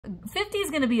50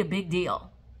 is going to be a big deal.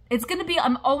 It's going to be,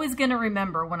 I'm always going to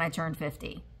remember when I turn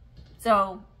 50.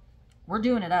 So we're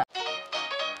doing it up.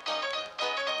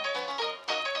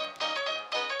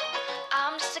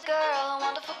 I'm just a girl, a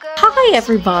wonderful girl. Hi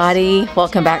everybody,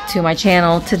 welcome back to my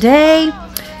channel. Today,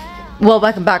 well,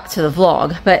 welcome back to the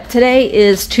vlog, but today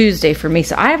is Tuesday for me,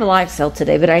 so I have a live sale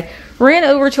today, but I ran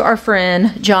over to our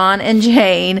friend John and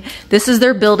Jane. This is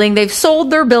their building. They've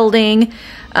sold their building,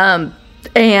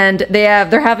 and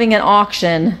they're having an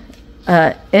auction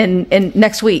in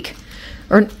next week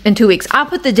or in 2 weeks. I'll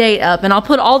put the date up and I'll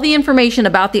put all the information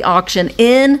about the auction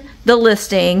in the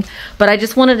listing, but I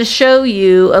just wanted to show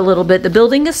you a little bit. The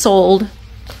building is sold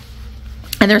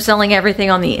and they're selling everything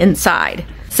on the inside.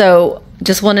 So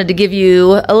just wanted to give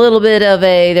you a little bit of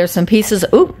there's some pieces,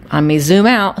 let me zoom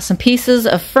out, some pieces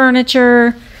of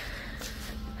furniture.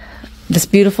 This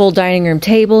beautiful dining room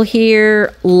table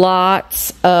here,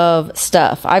 lots of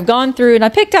stuff. I've gone through and I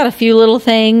picked out a few little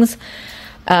things,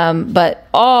 but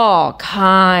all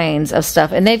kinds of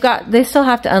stuff. And they still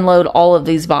have to unload all of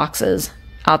these boxes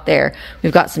out there.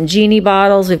 We've got some Genie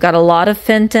bottles. We've got a lot of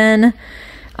Fenton,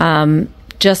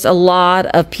 just a lot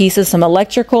of pieces, some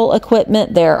electrical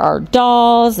equipment. There are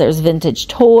dolls, there's vintage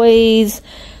toys.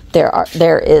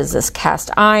 There is this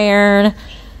cast iron.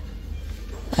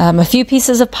 A few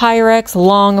pieces of Pyrex,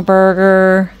 long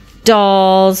burger,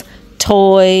 dolls,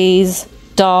 toys,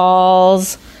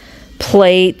 dolls,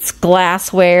 plates,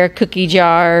 glassware, cookie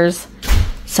jars,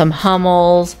 some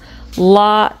Hummels,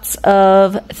 lots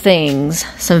of things,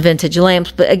 some vintage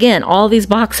lamps. But again, all these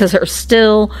boxes are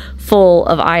still full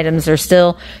of items. They're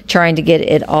still trying to get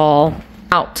it all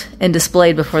out and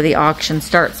displayed before the auction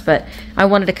starts, but I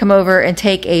wanted to come over and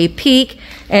take a peek,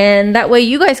 and that way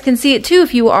you guys can see it too.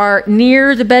 If you are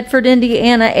near the Bedford,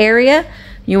 Indiana area,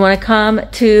 you want to come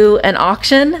to an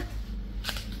auction.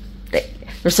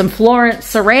 There's some Florence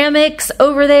ceramics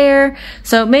over there,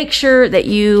 so make sure that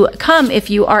you come if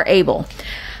you are able.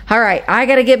 All right, I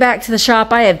got to get back to the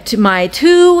shop. I have my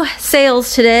 2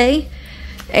 sales today,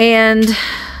 and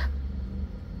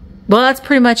well, that's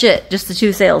pretty much it. Just the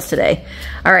 2 sales today.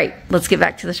 All right, let's get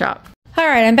back to the shop. All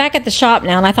right, I'm back at the shop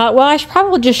now, and I thought, well, I should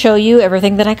probably just show you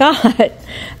everything that I got.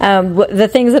 The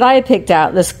things that I had picked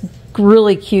out. This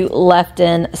really cute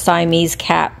Lefton Siamese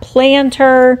cat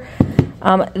planter.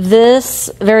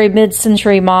 This very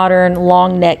mid-century modern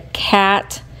long neck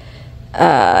cat.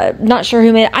 Not sure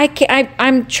who made it.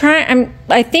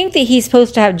 I think that he's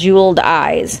supposed to have jeweled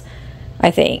eyes,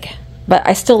 I think. But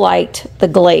I still liked the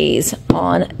glaze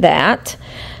on that.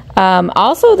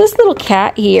 Also, this little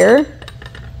cat here.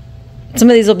 Some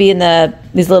of these will be in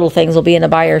these little things will be in the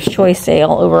buyer's choice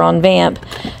sale over on Vamp.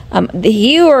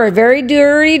 You are a very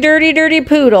dirty, dirty, dirty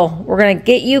poodle. We're going to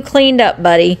get you cleaned up,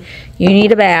 buddy. You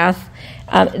need a bath.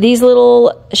 These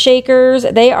little shakers,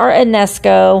 they are a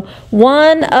Nesco.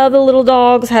 One of the little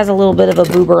dogs has a little bit of a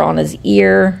boober on his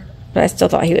ear, but I still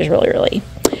thought he was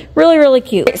really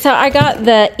cute. So I got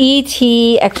the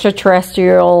E.T.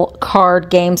 extraterrestrial card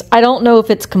games. I don't know if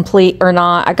it's complete or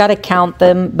not. I got to count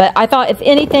them, but I thought if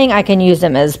anything, I can use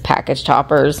them as package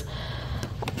toppers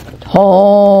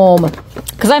home,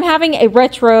 because I'm having a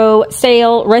retro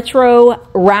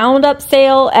roundup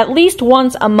sale at least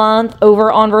once a month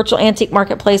over on Virtual Antique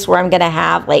Marketplace, where I'm going to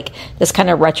have like this kind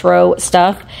of retro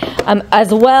stuff,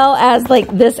 as well as like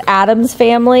this Addams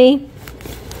Family.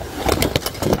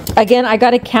 Again, I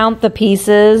got to count the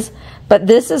pieces, but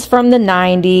this is from the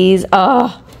 90s.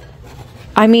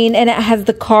 I mean, and it has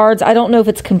the cards. I don't know if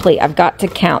it's complete. I've got to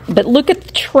count. But look at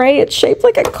the tray. It's shaped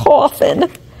like a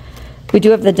coffin. We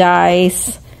do have the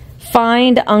dice.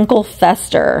 Find Uncle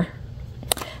Fester.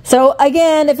 So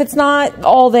again, if it's not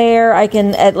all there, I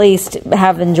can at least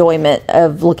have enjoyment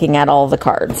of looking at all the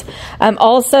cards.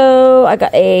 Also, I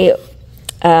got a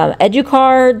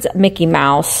EduCards Mickey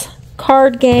Mouse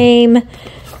card game.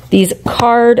 These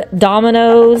card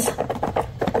dominoes,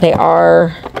 they are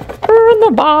in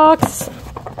the box.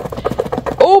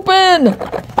 Open!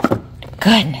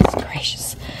 Goodness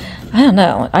gracious. I don't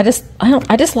know. I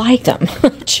just liked them.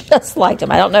 Just liked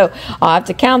them. I don't know. I'll have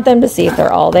to count them to see if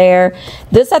they're all there.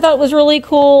 This I thought was really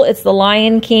cool. It's the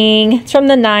Lion King. It's from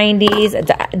the 90s.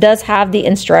 It does have the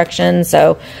instructions,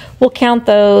 so we'll count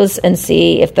those and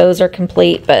see if those are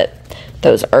complete, but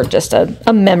those are just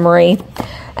a memory.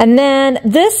 And then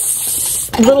this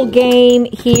little game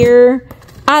here,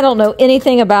 I don't know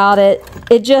anything about it.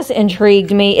 It just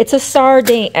intrigued me. It's a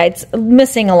sardine. It's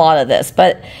missing a lot of this,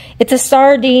 but it's a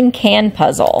sardine can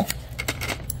puzzle.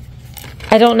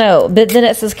 I don't know. But then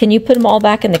it says, can you put them all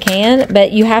back in the can?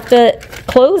 But you have to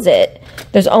close it.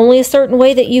 There's only a certain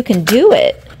way that you can do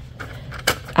it.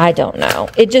 I don't know.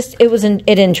 It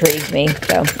intrigued me.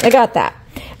 So I got that.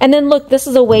 And then look, this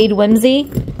is a Wade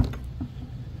Whimsy.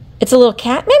 It's a little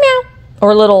cat, meow meow.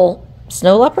 Or a little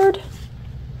snow leopard.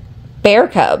 Bear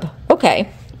cub. Okay.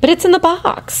 But it's in the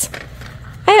box.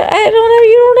 I don't know.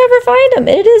 You don't ever find him.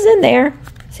 It is in there.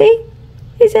 See?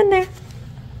 He's in there.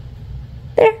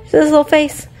 There's his little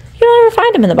face. You don't ever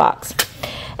find him in the box.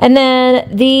 And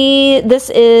then this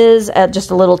is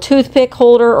just a little toothpick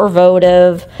holder or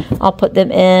votive. I'll put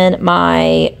them in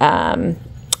my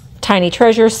Tiny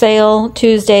Treasure sale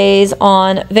Tuesdays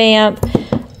on Vamp.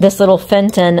 This little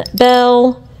Fenton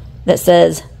bell that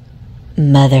says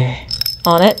Mother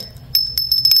on it.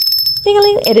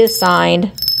 Ding-a-ling. It is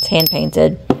signed. It's hand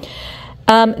painted.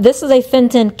 This is a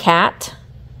Fenton cat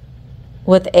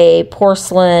with a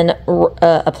porcelain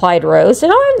applied rose.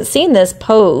 And I haven't seen this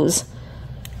pose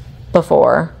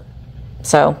before.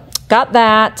 So got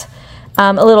that.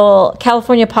 A little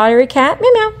California pottery cat.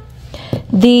 Meow meow.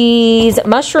 These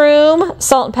mushroom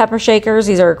salt and pepper shakers.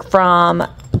 These are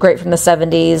great from the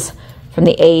 70s, from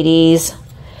the 80s.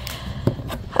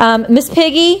 Miss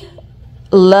Piggy,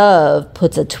 love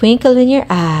puts a twinkle in your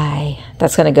eye.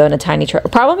 That's going to go in a tiny treasure.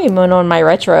 Probably one on my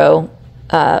retro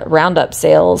roundup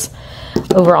sales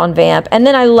over on Vamp. And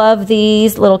then I love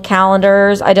these little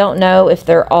calendars. I don't know if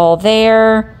they're all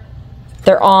there.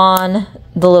 They're on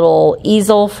the little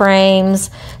easel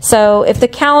frames. So if the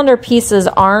calendar pieces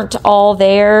aren't all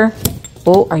there,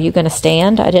 oh, are you going to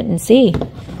stand? I didn't see.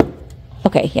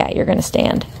 Okay, yeah, you're going to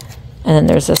stand. And then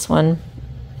there's this one.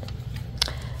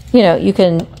 You know,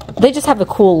 they just have a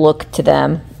cool look to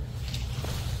them.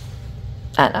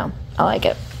 I don't know. I like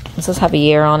it. Does this have a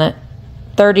year on it?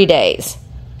 30 days.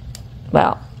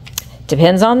 Well,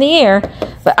 depends on the year.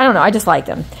 But I don't know. I just like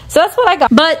them. So that's what I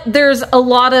got. But there's a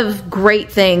lot of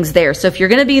great things there. So if you're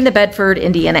going to be in the Bedford,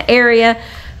 Indiana area,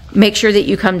 make sure that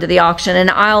you come to the auction. And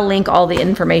I'll link all the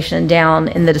information down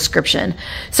in the description.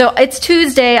 So it's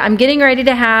Tuesday. I'm getting ready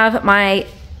to have I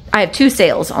have 2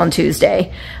 sales on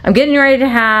Tuesday. I'm getting ready to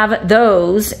have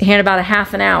those here in about a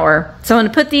half an hour. So I'm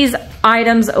going to put these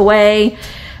items away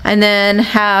and then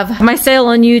have my sale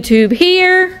on YouTube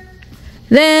here.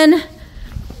 Then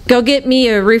go get me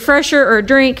a refresher or a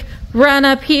drink, run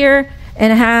up here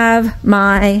and have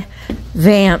my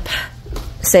Vamp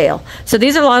sale. So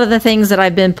these are a lot of the things that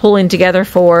I've been pulling together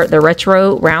for the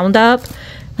retro roundup.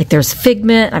 Like there's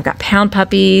Figment, I've got Pound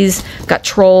Puppies, got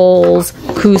Trolls,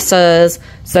 Kusas.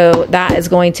 So that is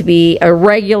going to be a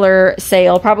regular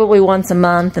sale, probably once a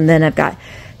month. And then I've got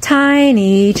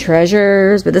Tiny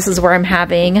Treasures, but this is where I'm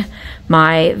having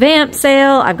my Vamp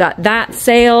sale. I've got that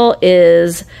sale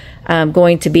is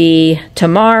going to be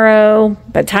tomorrow.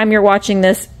 By the time you're watching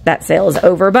this, that sale is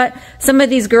over. But some of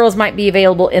these girls might be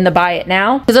available in the Buy It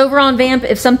Now. Because over on Vamp,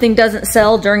 if something doesn't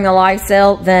sell during the live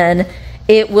sale, then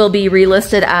it will be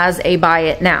relisted as a Buy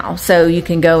It Now. So you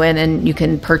can go in and you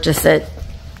can purchase it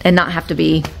and not have to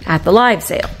be at the live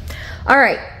sale. All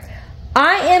right.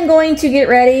 I am going to get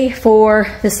ready for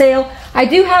the sale. I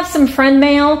do have some friend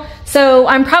mail, so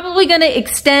I'm probably going to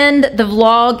extend the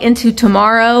vlog into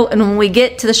tomorrow. And when we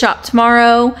get to the shop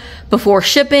tomorrow, before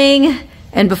shipping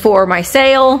and before my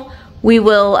sale,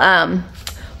 we'll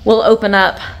open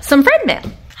up some friend mail.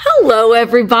 Hello,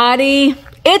 everybody.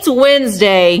 It's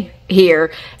Wednesday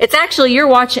here. It's actually,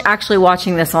 you're actually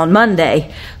watching this on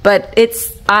Monday, but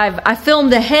I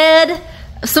filmed ahead,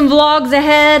 some vlogs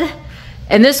ahead.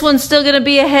 And this one's still going to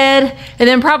be ahead. And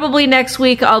then probably next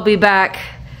week I'll be back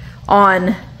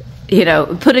on, you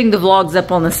know, putting the vlogs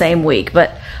up on the same week.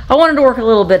 But I wanted to work a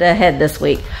little bit ahead this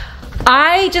week.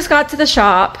 I just got to the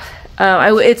shop.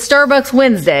 It's Starbucks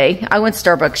Wednesday. I went to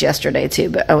Starbucks yesterday too,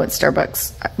 but I went to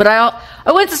Starbucks. But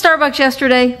I went to Starbucks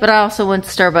yesterday, but I also went to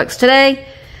Starbucks today.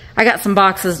 I got some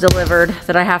boxes delivered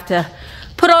that I have to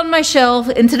put on my shelf.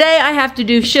 And today I have to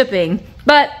do shipping.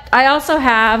 But I also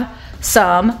have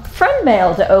some friend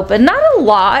mail to open. Not a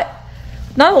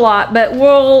lot, but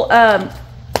we'll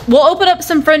open up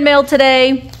some friend mail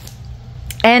today.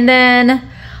 And then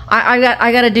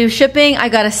I got to do shipping. I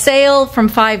got a sale from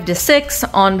 5 to 6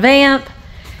 on Vamp,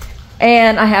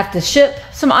 and I have to ship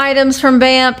some items from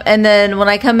Vamp. And then when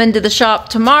I come into the shop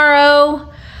tomorrow,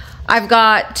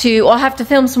 I'll have to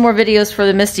film some more videos for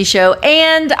the Misty show,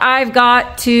 and I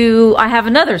have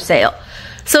another sale.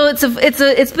 So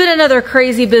it's been another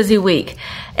crazy busy week.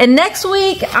 And next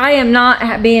week, I am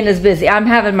not being as busy. I'm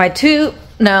having my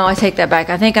no, I take that back.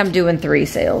 I think I'm doing 3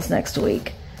 sales next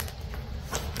week.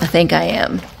 I think I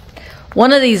am.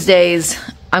 One of these days,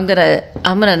 I'm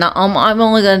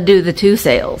only gonna do the 2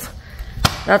 sales.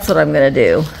 That's what I'm gonna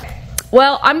do.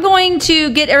 Well, I'm going to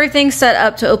get everything set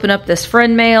up to open up this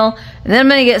friend mail, and then I'm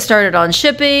gonna get started on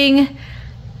shipping.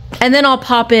 And then I'll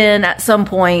pop in at some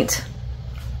point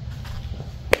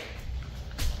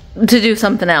to do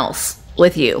something else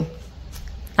with you.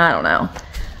 I don't know.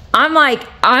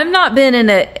 I've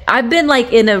been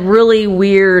like in a really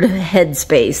weird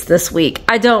headspace this week.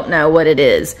 I don't know what it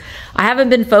is. I haven't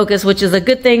been focused, which is a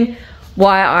good thing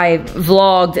why I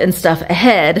vlogged and stuff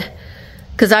ahead,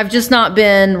 because I've just not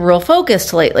been real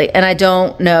focused lately, and I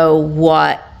don't know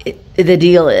what the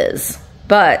deal is.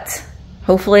 But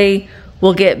hopefully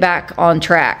we'll get back on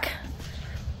track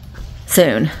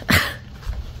soon.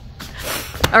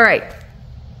 All right,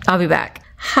 I'll be back.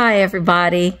 Hi,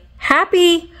 everybody.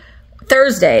 Happy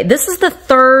Thursday. This is the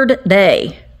third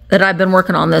day that I've been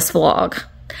working on this vlog.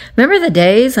 Remember the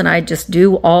days and I just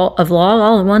do a vlog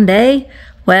all in one day?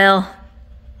 Well,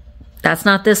 that's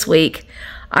not this week.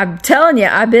 I'm telling you,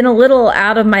 I've been a little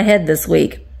out of my head this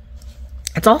week.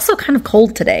 It's also kind of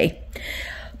cold today.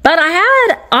 But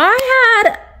I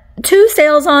had 2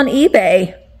 sales on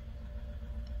eBay.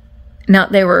 Now,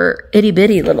 they were itty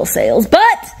bitty little sales,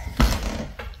 but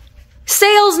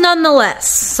sales nonetheless.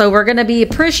 So we're going to be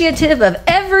appreciative of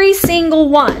every single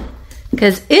one,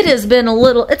 because it's been a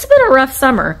rough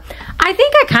summer. I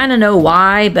think I kind of know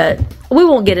why, but we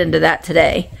won't get into that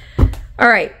today. All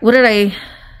right,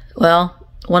 well,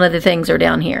 one of the things are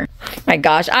down here. My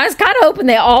gosh, I was kind of hoping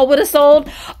they all would have sold.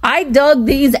 I dug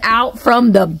these out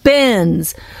from the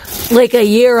bins like a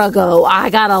year ago.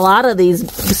 I got a lot of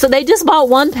these. So they just bought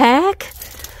 1 pack.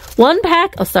 1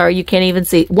 pack. Oh, sorry, you can't even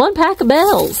see. 1 pack of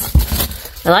bells.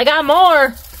 And I got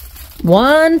more.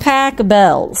 1 pack of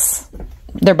bells.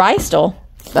 They're Bystol,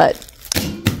 but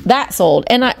that sold.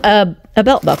 And a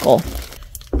belt buckle.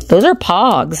 Those are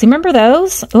Pogs. You remember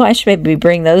those? Oh, I should maybe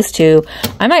bring those to.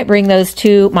 I might bring those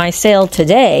to my sale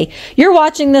today. You're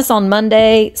watching this on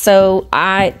Monday, so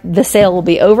the sale will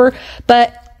be over.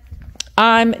 But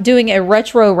I'm doing a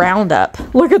retro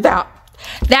roundup. Look at that.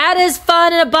 That is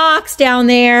fun in a box down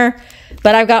there.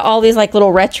 But I've got all these like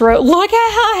little retro. Look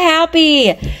at how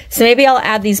happy. So maybe I'll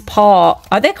add these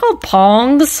Are they called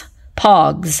Pongs?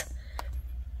 Pogs.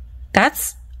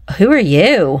 Who are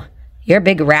you? You're a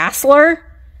big wrestler?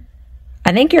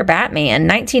 I think you're Batman.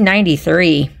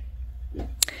 1993.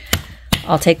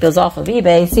 I'll take those off of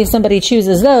eBay. See if somebody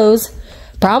chooses those.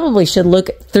 Probably should look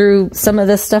through some of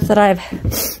this stuff that I've...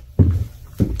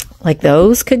 Like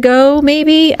those could go,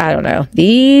 maybe. I don't know.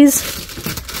 These...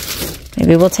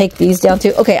 Maybe we'll take these down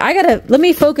too. Okay, let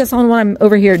me focus on what I'm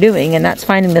over here doing, and that's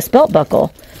finding this belt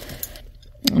buckle.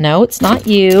 No, it's not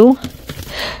you.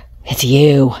 It's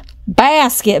you.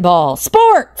 Basketball.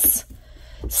 Sports.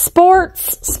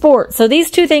 Sports. So these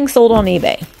 2 things sold on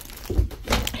eBay.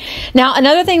 Now,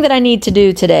 another thing that I need to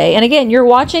do today, and again, you're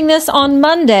watching this on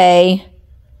Monday,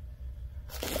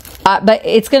 but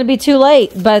it's going to be too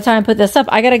late by the time I put this up.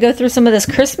 I got to go through some of this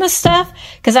Christmas stuff,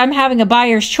 because I'm having a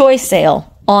buyer's choice sale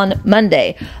on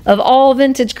Monday of all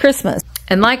vintage Christmas.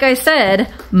 And like I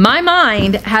said, my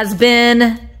mind has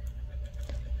been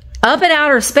up in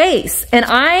outer space, and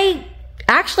I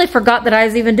actually forgot that I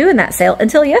was even doing that sale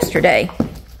until yesterday.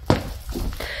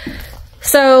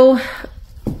 So,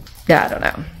 yeah, I don't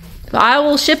know. I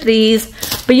will ship these,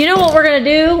 but you know what we're going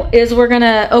to do is we're going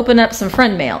to open up some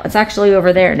friend mail. It's actually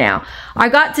over there now. I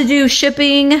got to do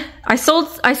shipping. I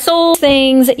sold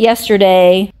things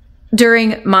yesterday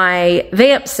during my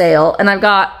Vamp sale, and I've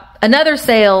got another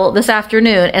sale this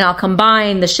afternoon, and I'll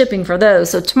combine the shipping for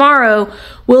those. So tomorrow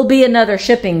will be another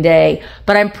shipping day,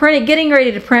 but I'm getting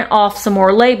ready to print off some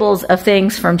more labels of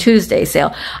things from Tuesday's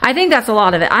sale. I think that's a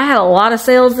lot of it. I had a lot of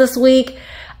sales this week.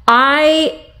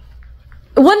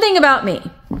 One thing about me,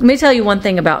 let me tell you one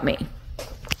thing about me.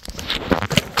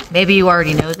 Maybe you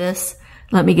already know this.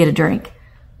 Let me get a drink.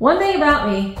 One thing about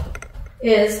me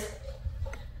is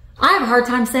I have a hard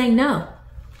time saying no.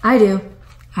 I do.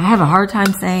 I have a hard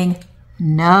time saying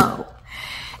no.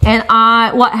 And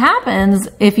what happens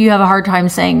if you have a hard time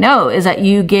saying no is that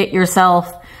you get yourself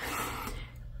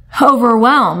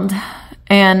overwhelmed.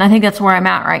 And I think that's where I'm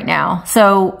at right now.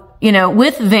 So, you know,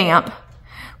 with Vamp,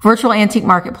 Virtual Antique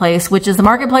Marketplace, which is the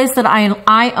marketplace that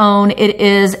I own. It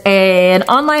is an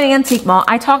online antique mall.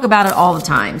 I talk about it all the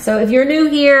time. So if you're new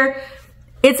here,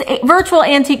 it's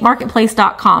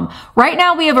virtualantiquemarketplace.com. Right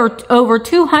now we have over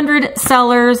 200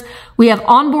 sellers. We have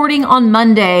onboarding on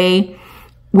Monday,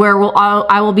 where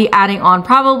I will be adding on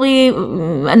probably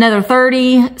another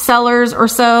 30 sellers or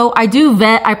so. I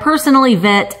personally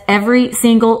vet every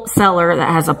single seller that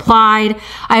has applied.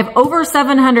 I have over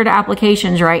 700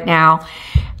 applications right now.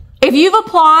 If you've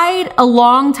applied a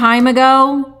long time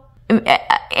ago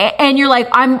and you're like,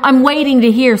 I'm waiting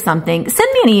to hear something, send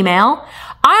me an email.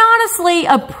 I honestly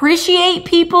appreciate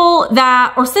people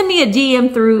that, or send me a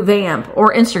DM through Vamp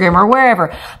or Instagram or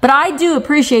wherever, but I do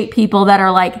appreciate people that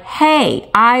are like, hey,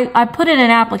 I put in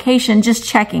an application, just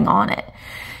checking on it.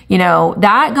 You know,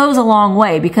 that goes a long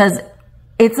way because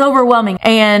it's overwhelming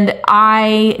and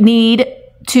I need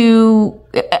to,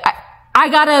 I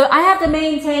have to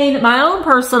maintain my own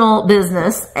personal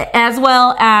business as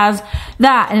well as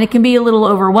that. And it can be a little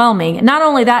overwhelming. Not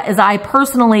only that is I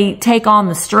personally take on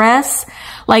the stress.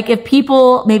 Like if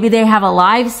people, maybe they have a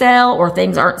live sale or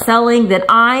things aren't selling, then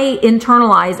I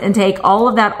internalize and take all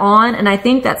of that on. And I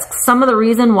think that's some of the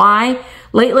reason why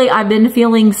lately I've been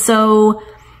feeling so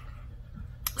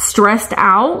stressed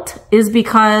out is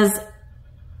because,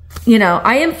 you know,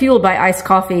 I am fueled by iced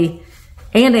coffee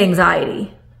and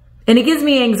anxiety. And it gives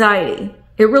me anxiety.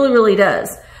 It really, really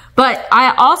does. But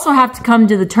I also have to come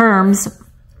to the terms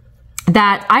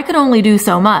that I could only do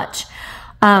so much.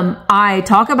 I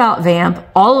talk about Vamp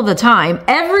all of the time.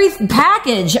 Every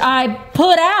package I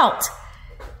put out,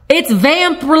 it's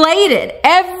Vamp related.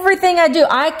 Everything I do,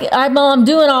 I'm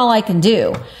doing all I can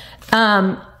do.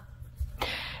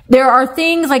 There are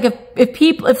things like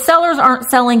if sellers aren't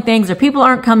selling things or people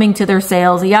aren't coming to their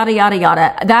sales, yada, yada,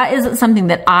 yada, that isn't something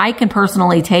that I can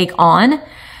personally take on.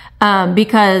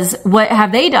 Because what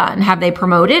have they done? Have they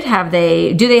promoted?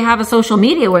 Do they have a social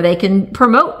media where they can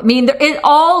promote? I mean, it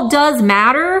all does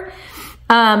matter.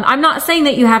 I'm not saying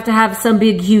that you have to have some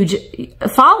big, huge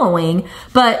following,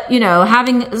 but you know,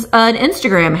 having an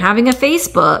Instagram, having a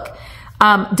Facebook,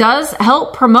 does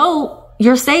help promote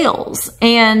your sales.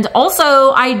 And also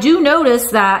I do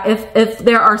notice that if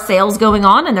there are sales going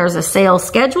on and there's a sale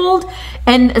scheduled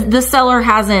and the seller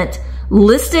hasn't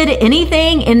listed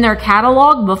anything in their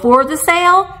catalog before the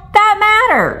sale, that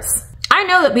matters. I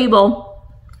know that people,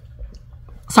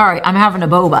 sorry, I'm having a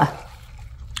boba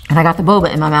and I got the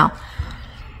boba in my mouth.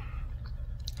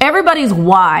 Everybody's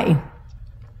why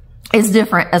is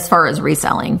different as far as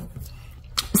reselling.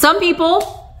 Some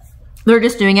people, they're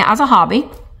just doing it as a hobby.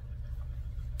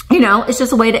 You know, it's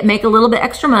just a way to make a little bit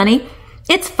extra money.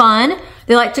 It's fun.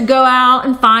 They like to go out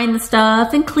and find the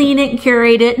stuff and clean it and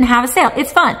curate it and have a sale.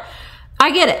 It's fun.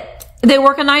 I get it. They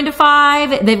work a 9 to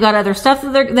 5. They've got other stuff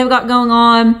that they've got going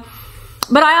on.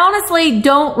 But I honestly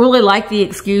don't really like the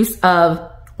excuse of,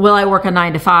 well, I work a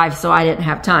 9 to 5, so I didn't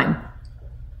have time.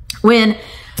 When,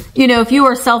 you know, if you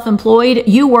are self-employed,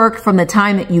 you work from the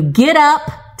time that you get up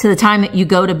to the time that you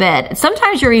go to bed. And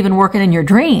sometimes you're even working in your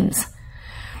dreams.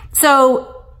 So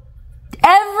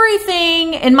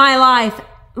everything in my life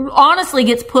honestly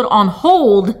gets put on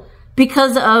hold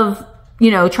because of, you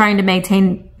know, trying to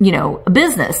maintain, you know, a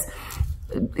business,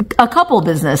 a couple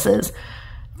businesses,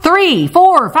 3,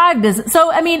 4, 5 business.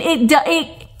 So, I mean,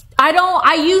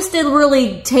 I used to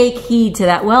really take heed to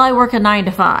that. Well, I work a 9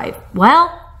 to 5.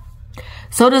 Well,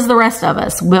 so does the rest of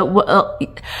us.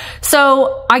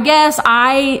 So I guess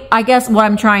what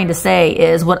I'm trying to say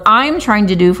is what I'm trying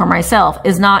to do for myself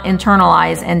is not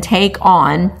internalize and take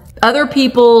on other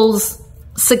people's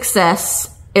success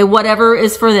and whatever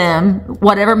is for them,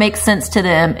 whatever makes sense to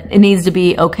them, it needs to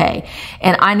be okay.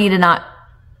 And I need to not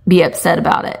be upset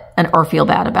about it or feel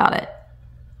bad about it.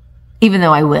 Even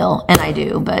though I will, and I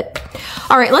do, but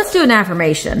all right, let's do an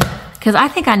affirmation because I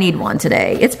think I need one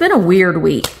today. It's been a weird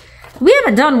week. We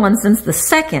haven't done one since the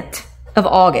 2nd of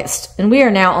August, and we are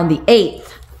now on the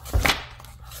 8th.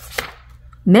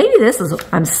 Maybe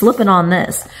I'm slipping on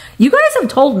this. You guys have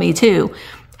told me too,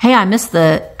 hey, I missed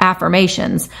the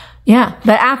affirmations. Yeah,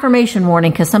 but affirmation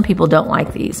warning because some people don't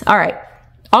like these. All right,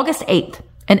 August 8th,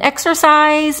 an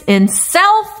exercise in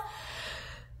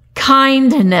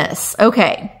self-kindness.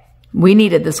 Okay, we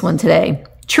needed this one today.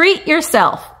 Treat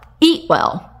yourself, eat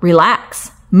well, relax.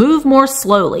 Move more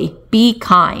slowly. Be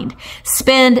kind.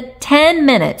 Spend 10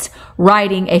 minutes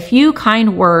writing a few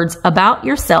kind words about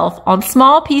yourself on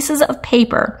small pieces of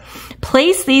paper.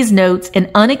 Place these notes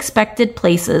in unexpected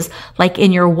places like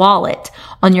in your wallet,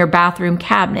 on your bathroom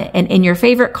cabinet, and in your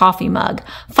favorite coffee mug.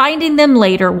 Finding them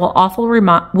later will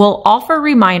offer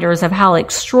reminders of how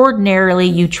extraordinarily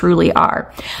you truly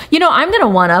are. You know, I'm going to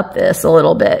one-up this a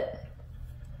little bit.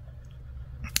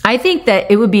 I think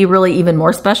that it would be really even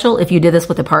more special if you did this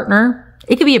with a partner.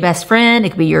 It could be your best friend. It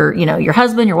could be your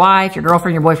husband, your wife, your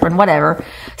girlfriend, your boyfriend, whatever,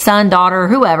 son, daughter,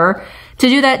 whoever, to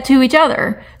do that to each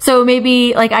other. So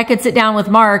maybe like I could sit down with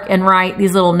Mark and write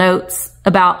these little notes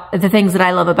about the things that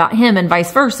I love about him and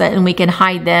vice versa, and we can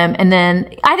hide them. And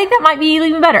then I think that might be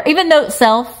even better. Even though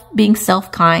being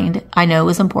self-kind, I know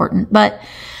is important, but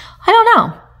I don't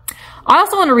know. I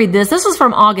also want to read this. This was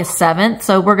from August 7th,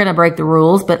 so we're going to break the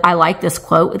rules, but I like this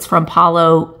quote. It's from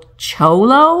Paulo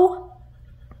Cholo.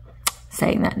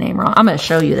 Saying that name wrong. I'm going to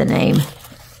show you the name.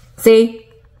 See?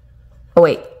 Oh,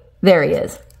 wait. There he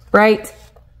is. Right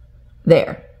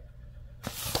there.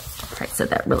 I said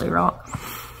that really wrong.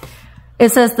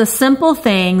 It says, the simple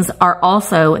things are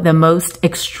also the most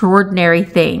extraordinary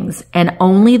things, and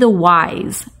only the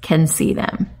wise can see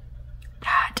them.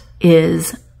 That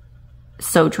is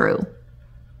so true.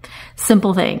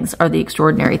 Simple things are the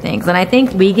extraordinary things. And I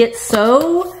think we get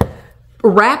so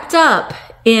wrapped up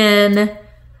in,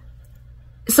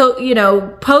 so, you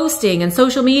know, posting and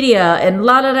social media and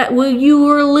la da da. Well, you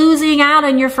are losing out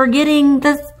and you're forgetting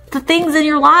the things in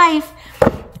your life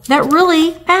that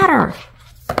really matter.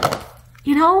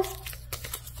 You know?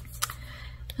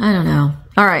 I don't know.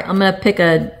 All right, I'm going to pick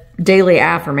a daily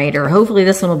affirmator. Hopefully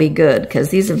this one will be good because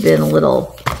these have been a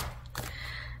little.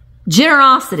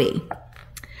 Generosity.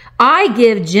 I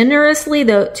give generously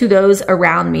to those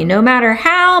around me, no matter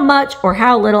how much or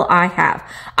how little I have.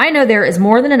 I know there is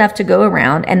more than enough to go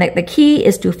around, and that the key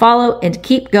is to follow and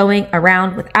keep going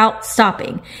around without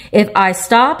stopping. If I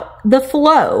stop the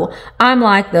flow, I'm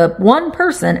like the one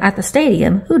person at the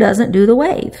stadium who doesn't do the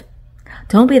wave.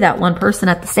 Don't be that one person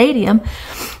at the stadium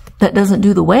that doesn't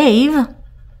do the wave.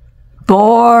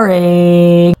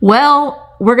 Boring.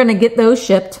 Well, we're going to get those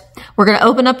shipped. We're going to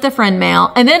open up the friend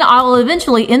mail, and then I will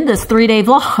eventually end this 3-day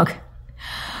vlog.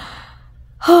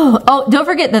 Oh, don't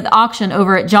forget that the auction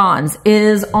over at John's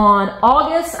is on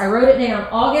August, I wrote it down,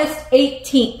 August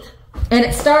 18th, and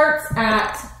it starts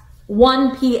at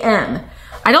 1 p.m.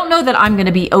 I don't know that I'm going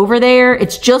to be over there.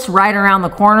 It's just right around the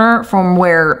corner from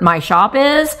where my shop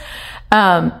is.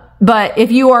 But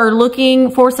if you are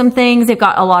looking for some things, they've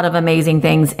got a lot of amazing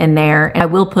things in there. And I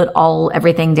will put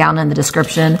everything down in the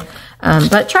description.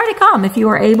 But try to come if you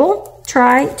are able.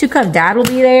 Try to come. Dad will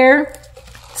be there.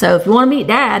 So if you want to meet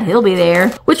Dad, he'll be there.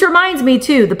 Which reminds me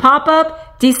too, the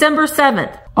pop-up, December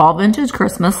 7th. All vintage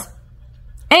Christmas.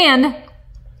 And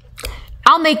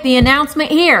I'll make the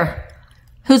announcement here.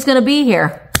 Who's going to be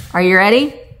here? Are you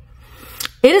ready?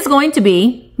 It is going to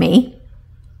be me.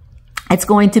 It's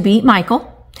going to be Michael.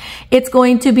 It's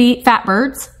going to be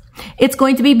Fatbirds. It's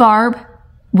going to be Barb,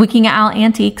 Wiking Owl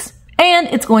Antiques. And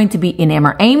it's going to be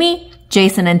Enamor Amy,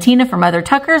 Jason and Tina from Other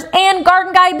Tuckers, and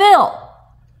Garden Guy Bill.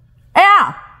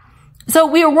 Yeah. So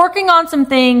we are working on some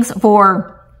things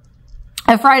for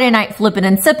a Friday night flipping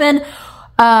and sipping.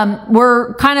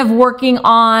 We're kind of working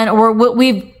on, or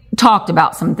we've talked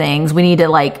about some things. We need to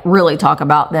like really talk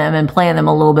about them and plan them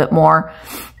a little bit more.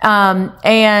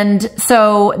 And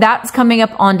so that's coming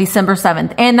up on December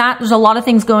 7th. And there's a lot of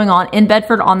things going on in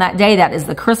Bedford on that day. That is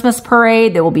the Christmas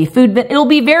parade. There will be food. It'll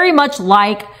be very much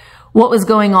like what was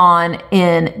going on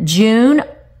in June,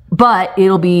 but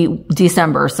it'll be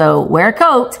December. So wear a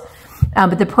coat.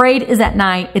 But the parade is at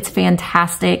night. It's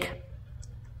fantastic.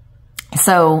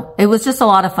 So it was just a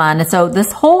lot of fun. And so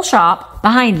this whole shop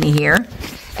behind me here,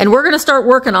 and we're going to start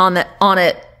working on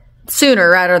it sooner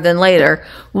rather than later,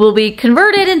 will be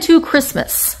converted into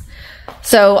Christmas.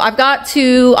 So I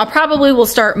probably will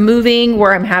start moving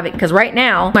where I'm having, because right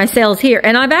now my sale's here,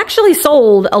 and I've actually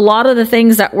sold a lot of the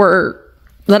things that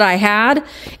I had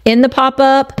in the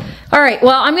pop-up. All right,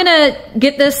 well, I'm gonna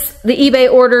get the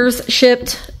eBay orders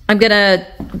shipped. I'm gonna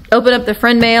open up the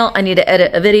friend mail. I need to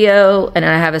edit a video, and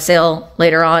then I have a sale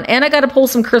later on, and I got to pull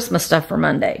some Christmas stuff for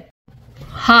Monday.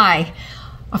 Hi.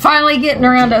 I'm finally getting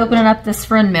around to opening up this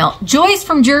friend mail. Joyce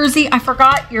from Jersey, I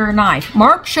forgot your knife.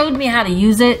 Mark showed me how to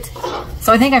use it,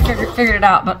 so I think I figured it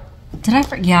out, but did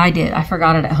I? Yeah, I did. I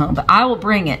forgot it at home, but I will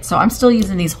bring it. So I'm still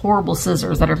using these horrible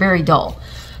scissors that are very dull,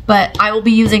 but I will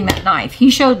be using that knife. He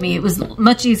showed me it was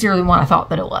much easier than what I thought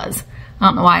that it was. I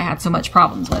don't know why I had so much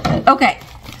problems with it. Okay,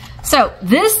 so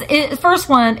this is first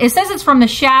one. It says it's from the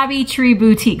Shabby Tree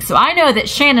Boutique, so I know that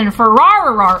Shannon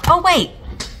Ferrara. Oh wait.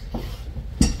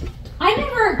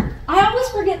 I always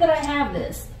forget that I have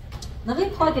this. Let me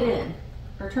plug it in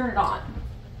or turn it on.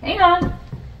 Hang on.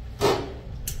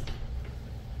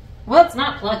 Well, it's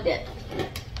not plugged in.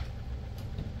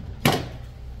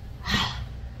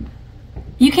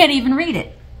 You can't even read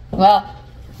it. Well,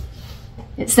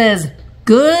 it says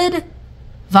good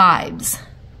vibes.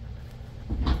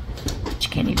 But you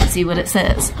can't even see what it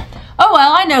says. Oh,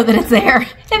 well, I know that it's there.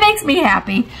 It makes me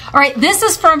happy. All right, this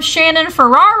is from Shannon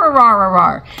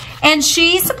Ferrara. And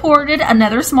she supported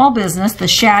another small business, the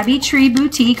Shabby Tree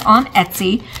Boutique on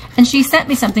Etsy. And she sent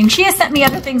me something. She has sent me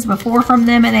other things before from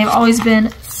them, and they've always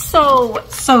been so,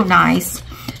 so nice.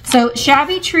 So,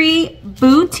 Shabby Tree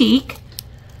Boutique.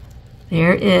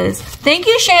 There it is. Thank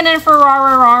you, Shannon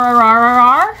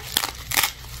Ferrara.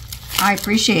 I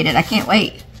appreciate it. I can't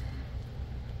wait.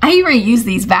 I even use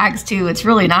these bags too. It's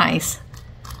really nice.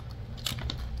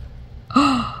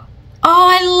 Oh,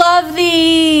 I love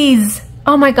these.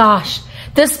 Oh my gosh.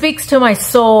 This speaks to my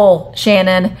soul,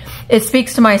 Shannon. It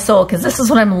speaks to my soul because this is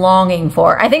what I'm longing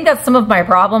for. I think that's some of my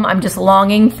problem. I'm just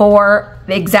longing for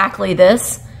exactly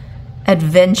this,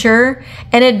 adventure.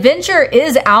 And adventure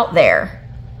is out there.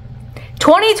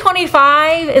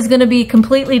 2025 is going to be a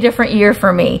completely different year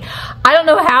for me. I don't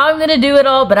know how I'm going to do it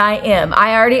all, but I am.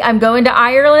 I'm going to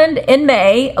Ireland in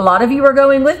May. A lot of you are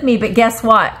going with me, but guess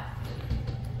what?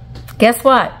 Guess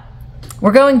what?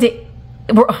 We're going to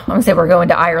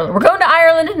Ireland. We're going to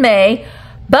Ireland in May,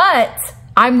 but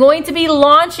I'm going to be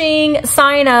launching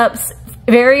signups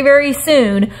very, very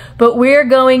soon, but we're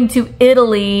going to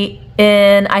Italy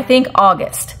in, I think,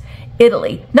 August.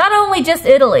 Italy. Not only just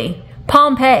Italy,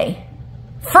 Pompeii.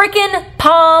 Freaking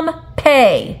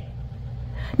Pompeii.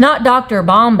 Not Dr.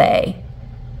 Bombay,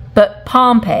 but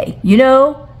Pompeii. You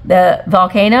know, the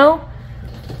volcano?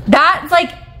 That's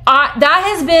like, that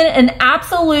has been an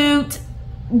absolute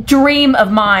dream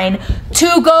of mine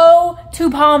to go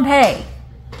to Pompeii.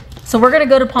 So we're going to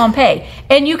go to Pompeii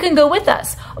and you can go with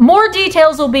us. More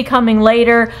details will be coming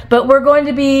later, but we're going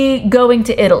to be going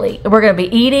to Italy. We're going to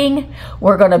be eating.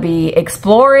 We're going to be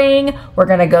exploring. We're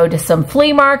going to go to some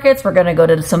flea markets. We're going to go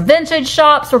to some vintage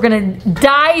shops. We're going to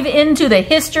dive into the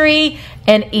history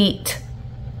and eat.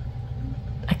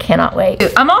 I cannot wait.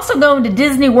 I'm also going to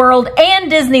Disney World and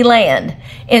Disneyland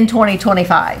in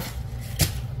 2025.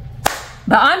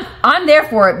 But I'm there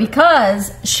for it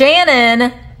because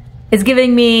Shannon is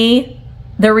giving me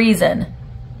the reason.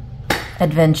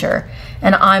 Adventure.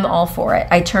 And I'm all for it.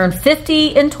 I turned 50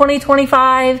 in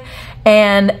 2025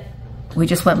 and we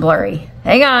just went blurry.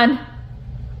 Hang on.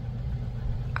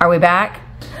 Are we back?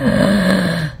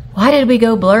 Why did we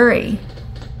go blurry?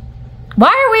 Why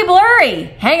are we blurry?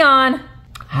 Hang on.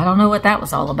 I don't know what that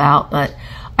was all about, but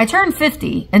I turned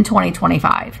 50 in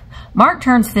 2025. Mark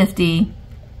turns 50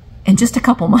 in just a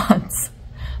couple months,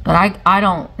 but I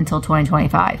don't until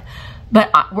 2025. But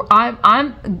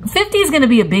I'm 50 is going to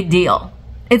be a big deal.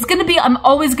 It's going to be, I'm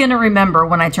always going to remember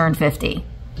when I turn 50.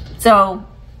 So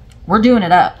we're doing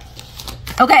it up.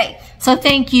 Okay. So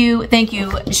thank you,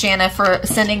 Shanna, for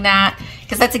sending that,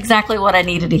 because that's exactly what I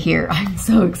needed to hear. I'm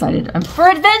so excited. I'm for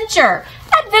adventure.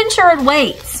 Adventure and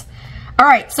waits. All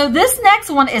right. So this next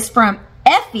one is from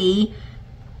Effie.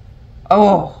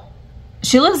 Oh,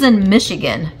 she lives in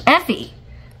Michigan. Effie.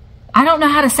 I don't know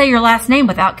how to say your last name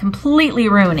without completely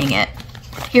ruining it.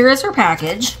 Here is her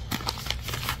package.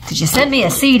 Did you send me a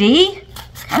CD?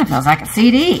 Kind of feels like a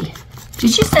CD.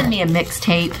 Did you send me a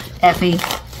mixtape, Effie?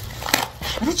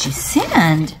 What did you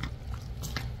send?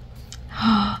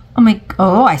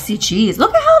 Oh, I see cheese.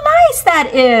 Look at how nice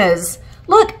that is.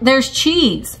 Look, there's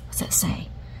cheese. What's that say?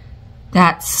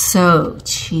 That's so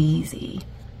cheesy.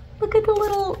 Look at the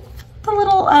little,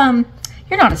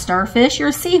 you're not a starfish, you're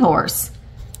a seahorse.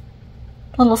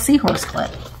 Little seahorse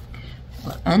clip.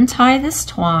 We'll untie this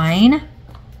twine.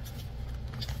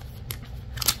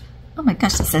 Oh my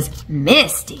gosh, it says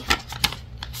Misty.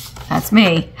 That's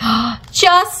me.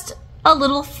 Just a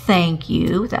little thank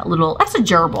you. That's a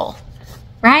gerbil,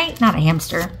 right? Not a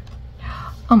hamster.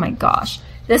 Oh my gosh.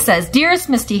 This says, Dearest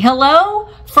Misty, hello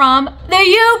from the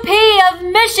UP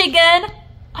of Michigan.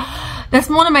 That's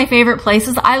one of my favorite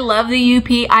places. I love the UP.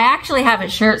 I actually have a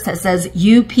shirt that says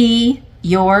UP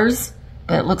yours,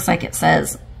 but it looks like it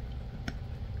says,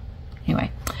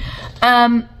 anyway.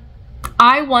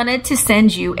 I wanted to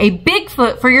send you a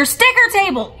Bigfoot for your sticker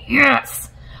table. Yes.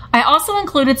 I also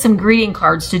included some greeting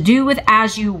cards to do with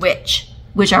as you wish,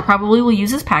 which I probably will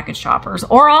use as package choppers,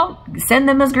 or I'll send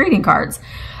them as greeting cards.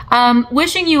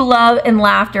 Wishing you love and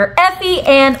laughter, Effie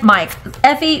and Mike.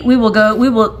 Effie,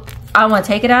 I want to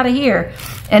take it out of here.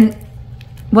 And,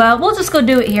 well, we'll just go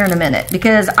do it here in a minute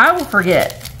because I will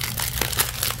forget.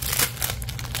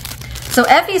 So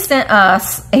Effie sent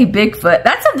us a Bigfoot.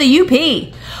 That's of the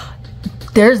UP.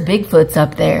 There's Bigfoots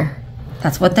up there.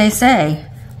 That's what they say.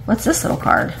 What's this little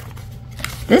card?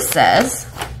 This says,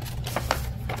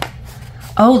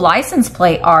 oh, license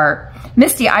plate art.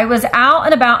 Misty, I was out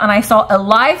and about and I saw a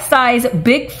life-size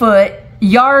Bigfoot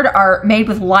yard art made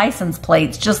with license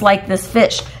plates, just like this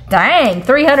fish. Dang,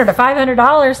 $300 to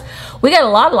 $500. We got a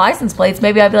lot of license plates.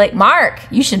 Maybe I'd be like, Mark,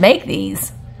 you should make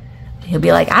these. He'll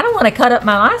be like, I don't want to cut up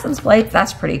my license plates.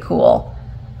 That's pretty cool.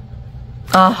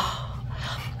 Oh,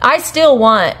 I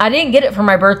didn't get it for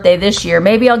my birthday this year.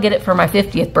 Maybe I'll get it for my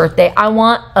 50th birthday. I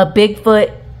want a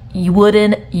Bigfoot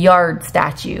wooden yard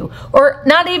statue. Or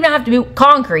not even have to be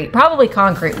concrete. Probably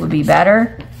concrete would be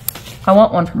better. I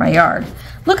want one for my yard.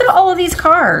 Look at all of these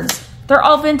cards. They're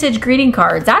all vintage greeting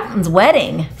cards. That one's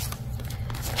wedding.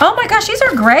 Oh my gosh, these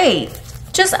are great.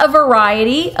 Just a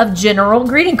variety of general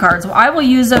greeting cards. Well, I will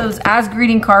use those as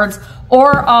greeting cards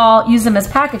or I'll use them as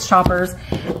package choppers.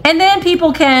 And then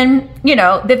people can, you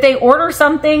know, if they order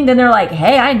something, then they're like,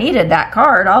 hey, I needed that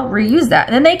card. I'll reuse that.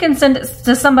 And then they can send it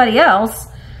to somebody else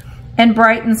and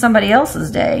brighten somebody else's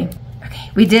day.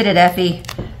 Okay, we did it, Effie.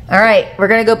 All right, we're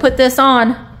gonna go put this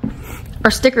on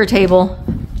our sticker table.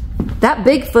 That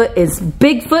Bigfoot is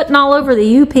Bigfooting all over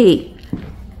the UP.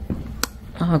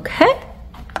 Okay.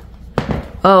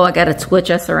 Oh, I gotta switch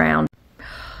us around.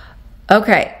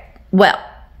 Okay, well,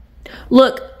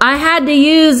 look, I had to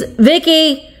use,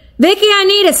 Vicky, I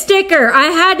need a sticker. I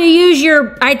had to use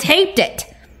I taped it.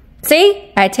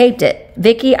 See, I taped it.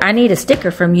 Vicky, I need a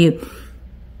sticker from you.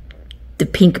 The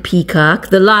pink peacock,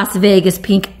 the Las Vegas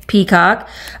pink peacock.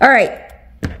 All right,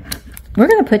 we're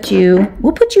gonna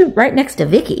we'll put you right next to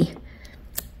Vicky.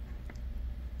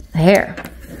 There,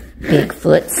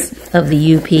 Bigfoots of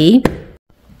the UP.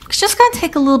 It's just gonna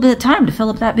take a little bit of time to fill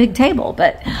up that big table,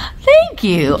 but thank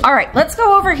you. All right, let's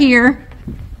go over here.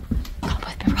 Come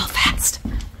with me real fast.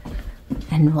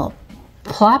 And we'll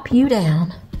plop you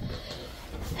down.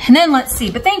 And then let's see,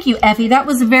 but thank you, Effie. That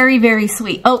was very, very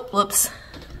sweet. Oh, whoops.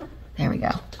 There we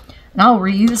go. And I'll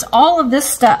reuse all of this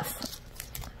stuff,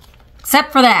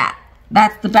 except for that.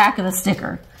 That's the back of the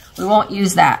sticker. We won't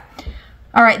use that.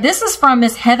 All right, this is from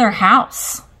Miss Heather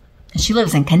House. She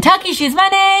lives in Kentucky. She's my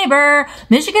neighbor.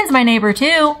 Michigan's my neighbor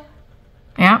too.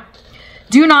 Yeah.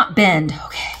 Do not bend.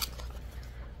 Okay.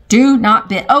 Do not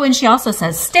bend. Oh, and she also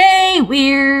says, stay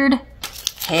weird.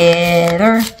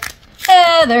 Heather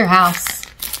House.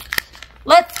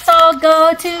 Let's all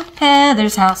go to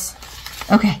Heather's house.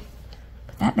 Okay.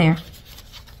 Put that there.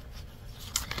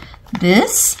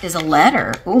 This is a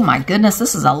letter. Oh my goodness,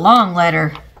 this is a long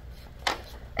letter.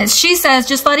 As she says,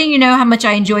 just letting you know how much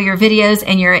I enjoy your videos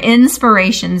and your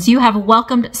inspirations. You have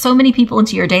welcomed so many people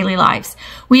into your daily lives.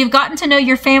 We have gotten to know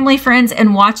your family, friends,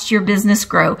 and watched your business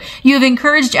grow. You have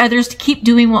encouraged others to keep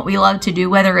doing what we love to do,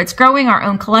 whether it's growing our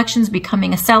own collections,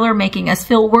 becoming a seller, making us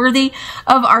feel worthy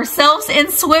of ourselves in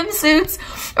swimsuits,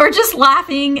 or just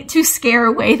laughing to scare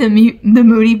away the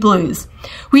moody blues.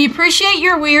 We appreciate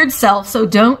your weird self, so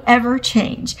don't ever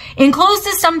change. Enclosed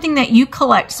is something that you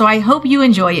collect, so I hope you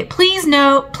enjoy it. Please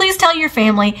tell your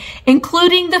family,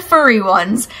 including the furry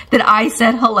ones, that I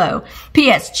said hello.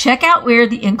 P.S. Check out where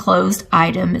the enclosed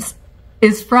item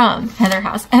is from. Heather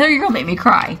House. Heather, you're gonna make me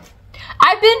cry.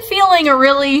 I've been feeling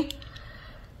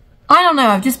I don't know,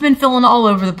 I've just been feeling all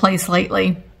over the place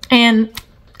lately. And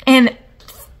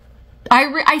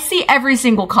I see every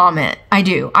single comment. I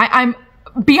do. I'm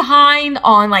behind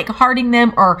on like hearting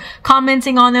them or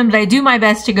commenting on them, but I do my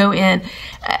best to go in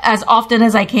as often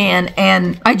as I can,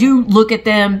 and I do look at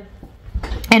them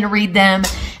and read them,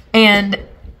 and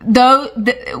though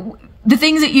the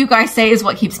things that you guys say is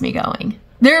what keeps me going.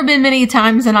 There have been many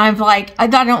times and I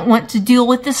don't want to deal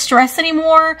with this stress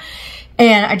anymore,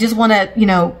 and I just want to, you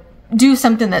know, do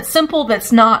something that's simple,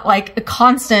 that's not like a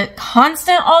constant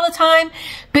all the time,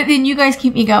 but then you guys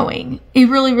keep me going.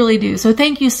 You really, really do. So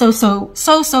thank you so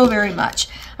very much.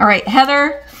 All right,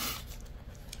 Heather,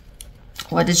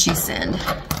 what did she send?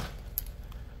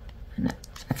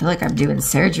 I feel like I'm doing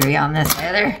surgery on this,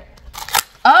 Heather.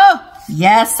 Oh,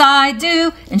 yes, I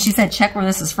do. And she said, check where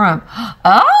this is from.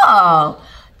 Oh,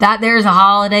 there's a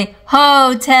holiday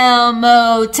hotel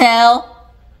motel.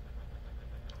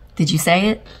 Did you say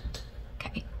it?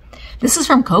 This is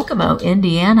from Kokomo,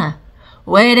 Indiana.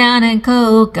 Way down in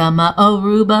Kokomo,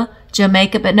 Aruba,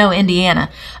 Jamaica, but no,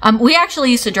 Indiana. We actually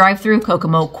used to drive through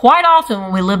Kokomo quite often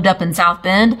when we lived up in South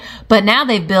Bend, but now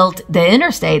they've built the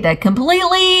interstate that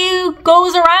completely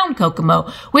goes around Kokomo,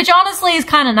 which honestly is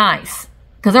kind of nice,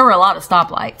 because there were a lot of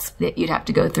stoplights that you'd have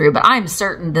to go through, but I'm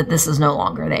certain that this is no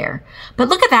longer there. But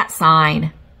look at that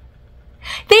sign.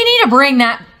 They need to bring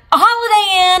that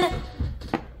Holiday Inn.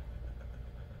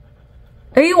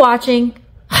 Are you watching?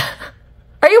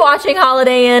 Are you watching,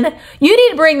 Holiday Inn? You need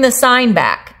to bring the sign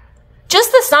back.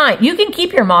 Just the sign. You can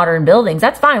keep your modern buildings.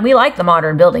 That's fine. We like the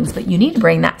modern buildings, but you need to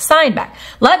bring that sign back.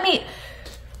 Let me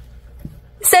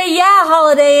say, yeah,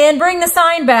 Holiday Inn, bring the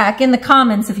sign back in the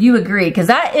comments if you agree, because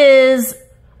that is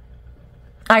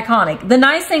iconic. The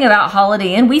nice thing about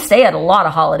Holiday Inn, we stay at a lot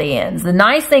of Holiday Inns. The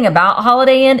nice thing about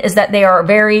Holiday Inn is that they are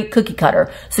very cookie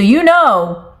cutter. So you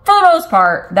know, for the most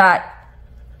part, that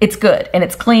it's good and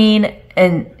it's clean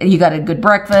and you got a good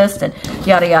breakfast and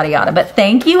yada, yada, yada. But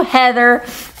thank you, Heather.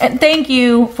 And thank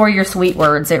you for your sweet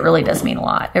words. It really does mean a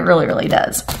lot. It really, really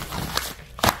does.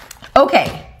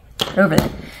 Okay, over there.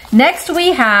 Next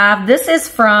we have, this is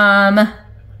from,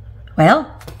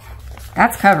 well,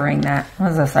 that's covering that. What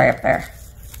does that say up there?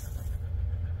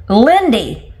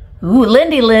 Lindy. Ooh,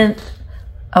 Lindy.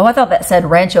 Oh, I thought that said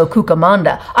Rancho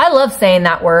Cucamonga. I love saying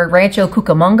that word, Rancho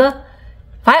Cucamonga.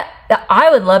 I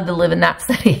would love to live in that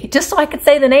city, just so I could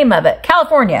say the name of it.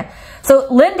 California. So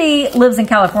Lindy lives in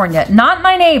California. Not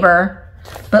my neighbor,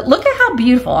 but look at how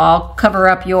beautiful. I'll cover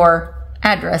up your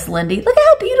address, Lindy. Look at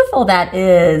how beautiful that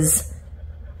is.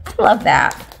 I love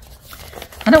that.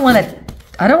 I don't want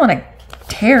to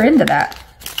tear into that.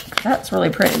 That's really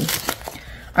pretty.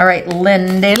 All right,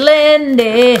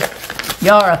 Lindy,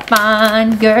 you're a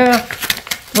fine girl.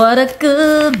 What a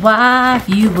good wife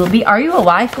you will be. Are you a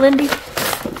wife, Lindy?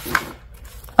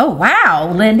 Oh,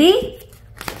 wow, Lindy.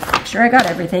 Sure, I got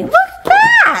everything. Look at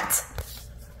that.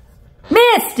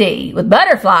 Misty with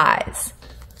butterflies.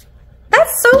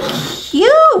 That's so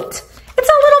cute. It's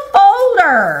a little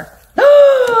folder.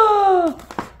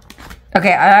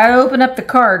 Okay, I open up the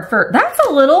card first. That's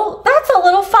a little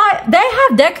file. They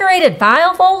have decorated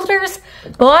file folders.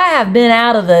 Boy, I have been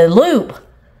out of the loop.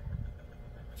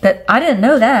 But I didn't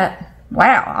know that.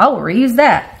 Wow, I will reuse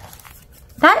that.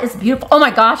 That is beautiful. Oh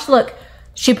my gosh, look.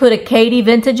 She put a Katie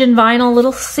Vintage and Vinyl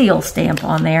little seal stamp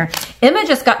on there. Emma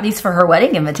just got these for her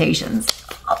wedding invitations.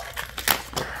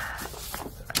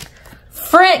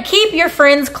 Keep your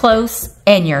friends close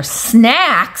and your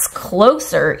snacks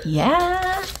closer.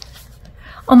 Yeah.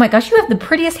 Oh my gosh, you have the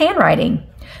prettiest handwriting.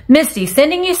 Misty,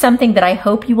 sending you something that I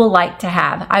hope you will like to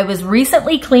have. I was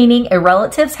recently cleaning a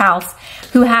relative's house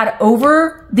who had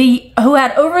over the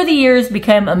years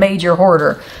become a major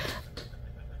hoarder.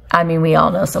 I mean, we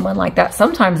all know someone like that.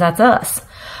 Sometimes that's us.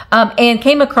 And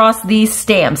came across these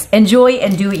stamps. Enjoy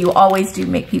and do what you always do.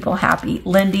 Make people happy.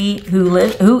 Lindy,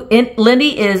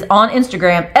 Lindy is on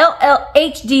Instagram.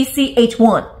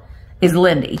 LLHDCH1 is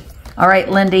Lindy. All right,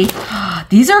 Lindy.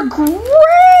 These are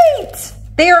great.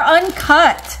 They are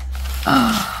uncut.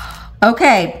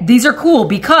 Okay, these are cool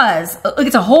because look,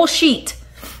 it's a whole sheet.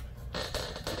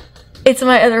 It's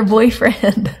my other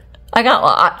boyfriend. I got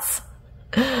lots.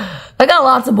 I got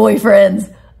lots of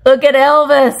boyfriends. Look at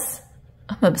Elvis.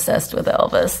 I'm obsessed with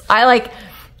Elvis.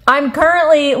 I'm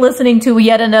currently listening to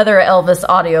yet another Elvis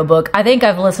audiobook. I think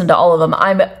I've listened to all of them.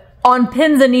 I'm on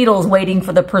pins and needles waiting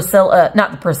for the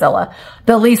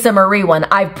the Lisa Marie one.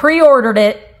 I've pre-ordered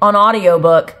it on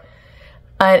audiobook.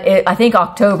 I think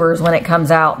October is when it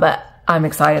comes out, but I'm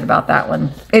excited about that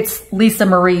one. It's Lisa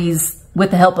Marie's,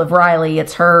 with the help of Riley.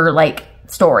 It's her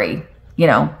story, you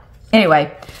know.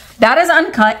 Anyway, that is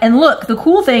uncut. And look, the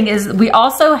cool thing is we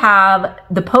also have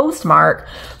the postmark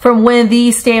from when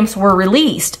these stamps were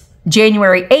released,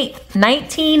 January 8th,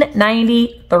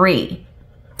 1993.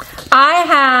 I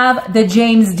have the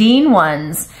James Dean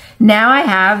ones. Now I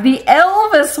have the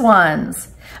Elvis ones.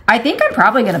 I think I'm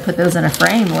probably going to put those in a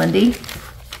frame, Lindy.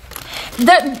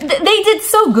 They did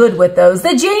so good with those.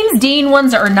 The James Dean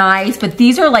ones are nice, but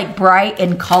these are bright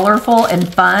and colorful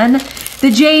and fun.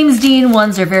 The James Dean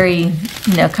ones are very,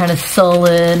 kind of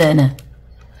sullen and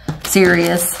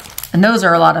serious. And those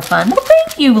are a lot of fun. Well,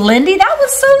 thank you, Lindy. That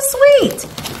was so sweet.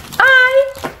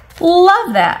 I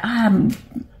love that.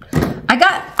 I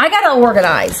got to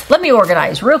organize. Let me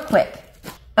organize real quick.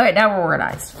 All right, now we're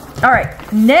organized. All right,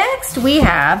 next we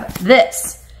have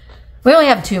this. We only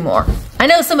have 2 more. I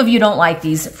know some of you don't like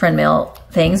these friend mail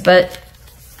things, but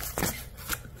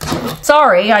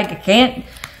sorry, I can't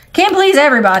please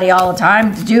everybody all the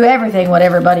time to do everything what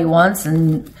everybody wants,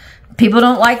 and people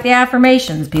don't like the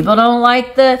affirmations. People don't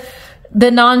like the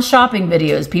non-shopping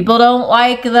videos. People don't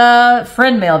like the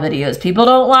friend mail videos. People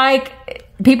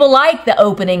like the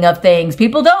opening of things.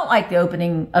 People don't like the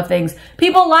opening of things.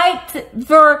 People like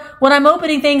for when I'm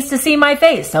opening things to see my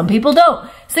face. Some people don't.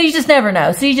 So you just never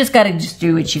know. So you just got to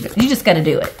do what you just got to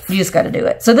do it. You just got to do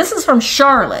it. So this is from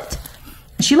Charlotte.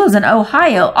 She lives in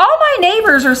Ohio. All my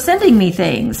neighbors are sending me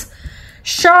things.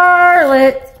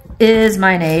 Charlotte is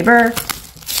my neighbor.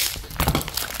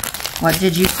 What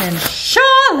did you send?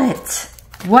 Charlotte,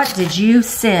 what did you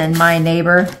send my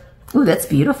neighbor? Ooh, that's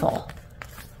beautiful.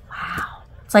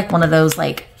 It's like one of those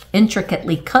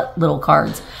intricately cut little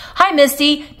cards. Hi,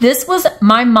 Misty. This was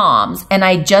my mom's and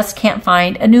I just can't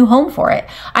find a new home for it.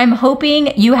 I'm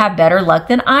hoping you have better luck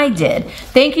than I did.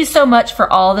 Thank you so much for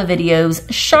all the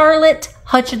videos. Charlotte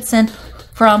Hutchinson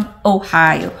from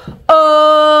Ohio.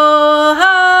 Ohio.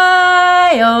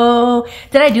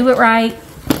 Did I do it right?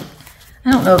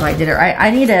 I don't know if I did it right.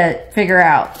 I need to figure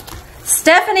out.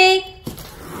 Stephanie,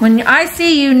 when I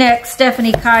see you next,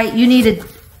 Stephanie Kite, you need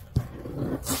to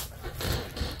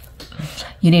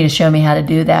show me how to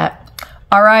do that.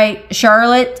 All right,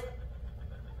 Charlotte,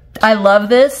 I love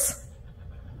this,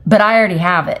 but I already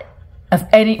have it.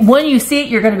 And when you see it,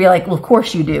 you're going to be like, well, of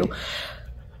course you do.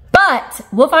 But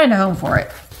we'll find a home for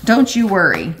it. Don't you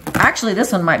worry. Actually,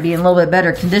 this one might be in a little bit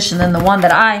better condition than the one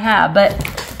that I have.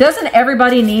 But doesn't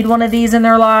everybody need one of these in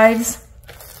their lives?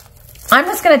 I'm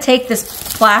just going to take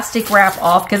this plastic wrap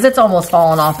off because it's almost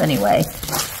fallen off anyway.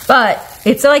 But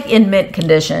it's like in mint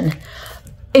condition.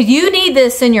 If you need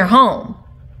this in your home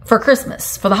for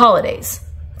Christmas, for the holidays,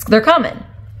 they're coming.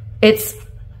 It's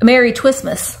Merry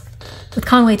Twistmas with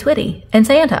Conway Twitty and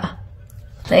Santa.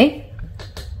 See?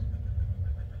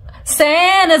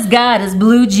 Santa's got his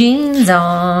blue jeans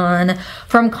on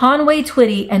from Conway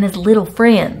Twitty and his little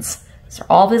friends. These are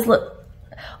all of his little...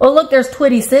 Oh, look, there's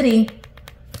Twitty City.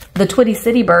 The Twitty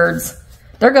City birds.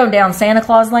 They're going down Santa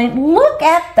Claus Lane. Look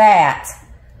at that.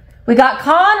 We got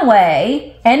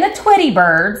Conway and the Twitty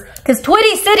birds, because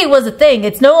Twitty City was a thing.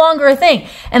 It's no longer a thing.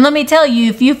 And let me tell you,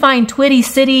 if you find Twitty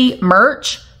City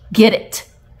merch, get it,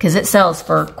 because it sells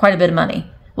for quite a bit of money.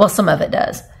 Well, some of it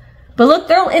does. But look,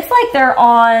 it's like they're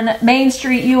on Main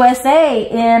Street, USA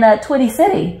in Twitty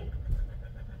City.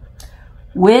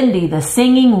 Windy, the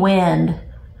singing wind.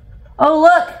 Oh,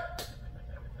 look.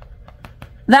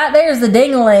 There's the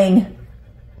ding-a-ling.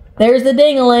 There's the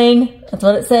ding-a-ling. That's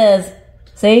what it says.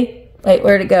 See? Wait,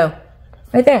 where'd it go?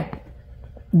 Right there.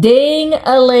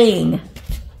 Ding-a-ling.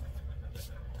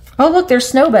 Oh, look, there's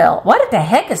Snowbell. What the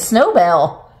heck is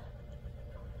Snowbell?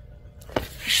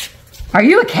 Are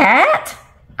you a cat?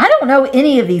 I don't know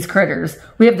any of these critters.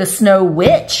 We have the Snow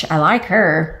Witch. I like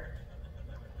her.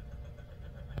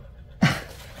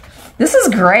 This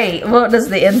is great. What is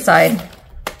the inside?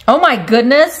 Oh my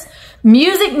goodness.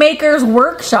 Music Maker's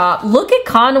Workshop. Look at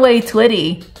Conway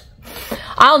Twitty.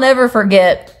 I'll never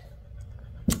forget.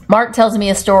 Mark tells me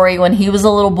a story when he was a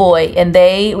little boy, and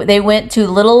they went to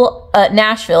little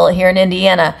Nashville here in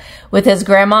Indiana with his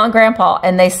grandma and grandpa,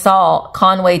 and they saw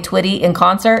Conway Twitty in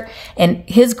concert, and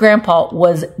his grandpa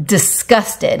was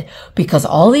disgusted because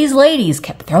all these ladies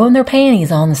kept throwing their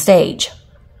panties on the stage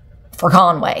for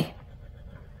Conway.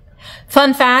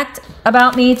 Fun fact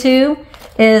about me too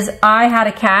is I had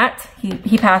a cat.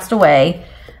 He passed away.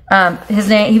 His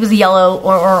name, he was a yellow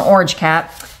or orange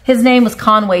cat. His name was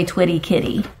Conway Twitty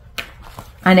Kitty.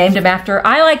 I named him after,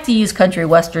 I like to use country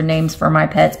western names for my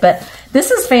pets, but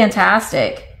this is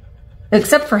fantastic.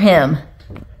 Except for him.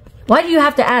 Why do you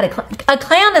have to add a clown? A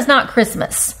clown is not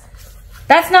Christmas.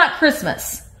 That's not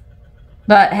Christmas.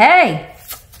 But hey,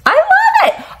 I love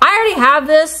it. I already have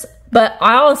this, but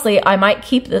I might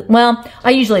keep the, well, I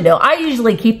usually don't. I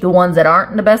usually keep the ones that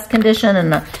aren't in the best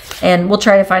condition, and we'll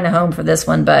try to find a home for this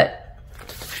one, but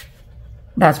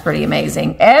that's pretty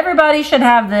amazing. Everybody should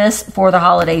have this for the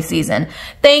holiday season.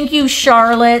 Thank you,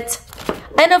 Charlotte.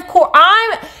 And of course,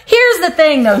 here's the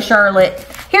thing though, Charlotte.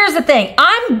 Here's the thing.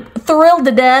 I'm thrilled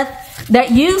to death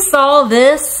that you saw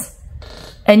this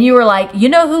and you were like, you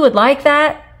know who would like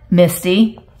that?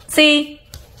 Misty. See,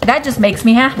 that just makes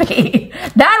me happy.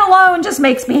 That alone just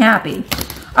makes me happy.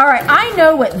 All right, I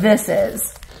know what this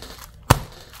is.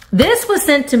 This was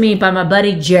sent to me by my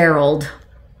buddy Gerald.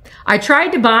 I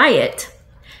tried to buy it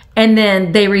and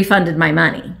then they refunded my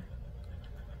money.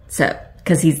 So,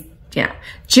 because he's, yeah.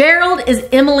 Gerald is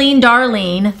Emmeline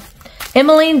Darlene.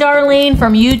 Emmeline Darlene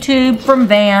from YouTube, from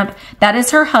Vamp. That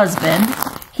is her husband.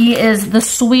 He is the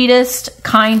sweetest,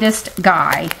 kindest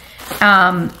guy.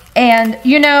 And,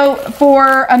 you know,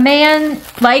 for a man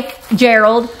like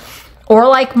Gerald or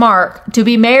like Mark to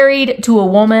be married to a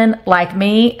woman like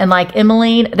me and like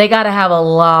Emmeline, they got to have a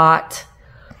lot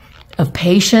of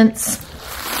patience.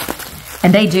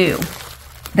 And they do.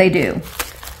 They do.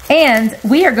 And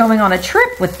we are going on a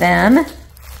trip with them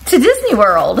to Disney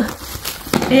World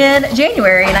in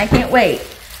January, and I can't wait.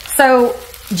 So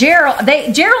Gerald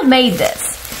made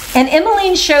this, and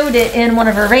Emmeline showed it in one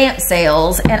of her Vamp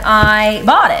sales, and I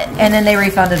bought it, and then they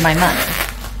refunded my money.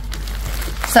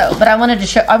 So, but I wanted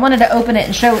to open it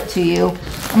and show it to you.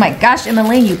 Oh my gosh,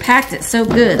 Emmeline, you packed it so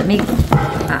good. Let me,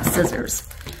 scissors.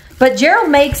 But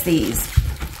Gerald makes these,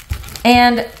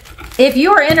 and if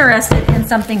you are interested in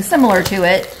something similar to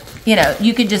it, you know,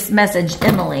 you could just message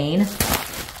Emmeline,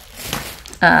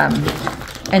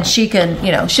 and she can,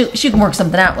 you know, she can work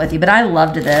something out with you. But I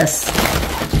loved this.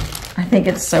 I think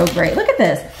it's so great. Look at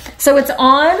this. So it's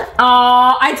on,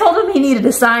 I told him he needed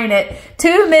to sign it.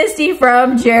 To Misty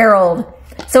from Gerald.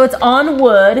 So it's on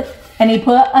wood, and he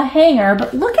put a hanger,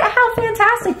 but look at how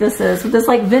fantastic this is with this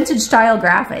like vintage style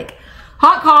graphic.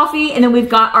 Hot coffee, and then we've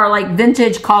got our like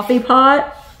vintage coffee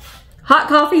pot. Hot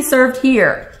coffee served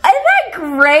here. Isn't that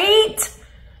great?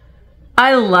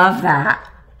 I love that.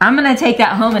 I'm gonna take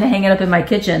that home and hang it up in my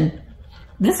kitchen.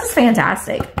 This is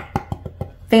fantastic.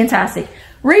 Fantastic.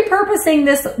 Repurposing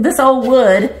this old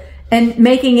wood and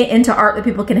making it into art that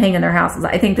people can hang in their houses.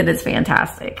 I think that it's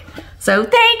fantastic. So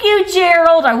thank you,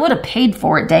 Gerald. I would have paid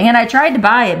for it, dang it. I tried to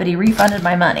buy it, but he refunded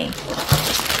my money.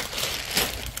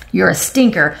 You're a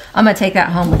stinker. I'm gonna take that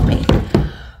home with me.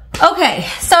 Okay,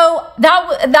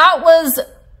 that was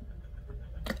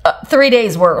 3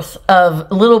 days worth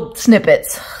of little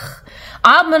snippets.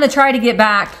 I'm going to try to get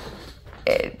back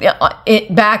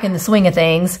in the swing of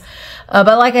things.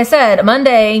 But like I said,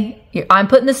 Monday, I'm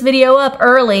putting this video up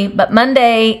early, but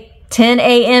Monday, 10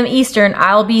 a.m. Eastern,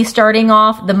 I'll be starting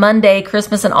off the Monday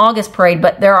Christmas and August parade,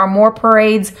 but there are more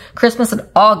parades, Christmas and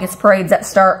August parades that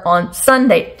start on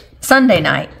Sunday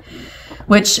night,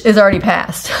 which is already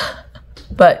passed.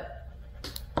 But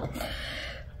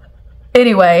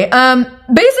anyway,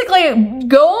 basically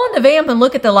go on to Vamp and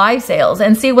look at the live sales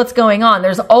and see what's going on.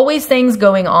 There's always things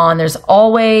going on. There's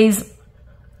always,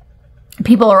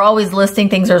 people are always listing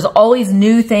things. There's always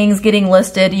new things getting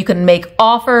listed. You can make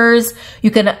offers.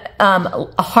 You can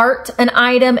heart an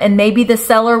item and maybe the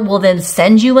seller will then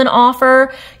send you an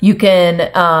offer. You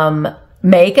can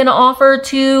make an offer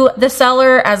to the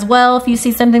seller as well if you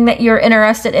see something that you're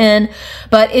interested in.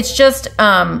 But it's just,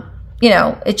 you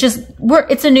know,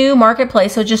 it's a new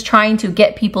marketplace. So just trying to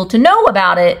get people to know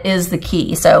about it is the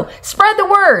key. So spread the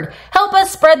word. Help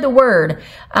us spread the word.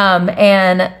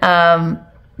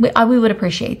 We would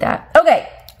appreciate that. Okay,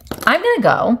 I'm going to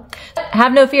go.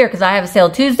 Have no fear because I have a sale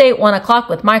Tuesday at 1 o'clock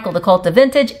with Michael, the Cult of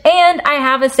Vintage. And I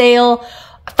have a sale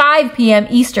 5 p.m.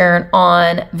 Eastern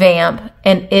on Vamp.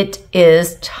 And it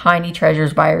is Tiny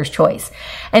Treasures Buyer's Choice.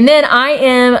 And then I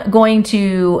am going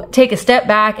to take a step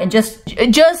back and just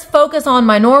focus on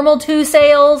my normal 2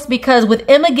 sales. Because with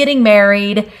Emma getting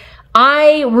married,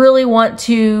 I really want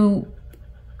to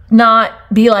not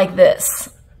be like this,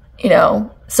 you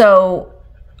know. So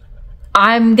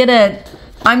I'm gonna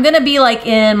be like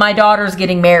in my daughter's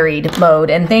getting married mode,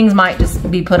 and things might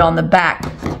just be put on the back,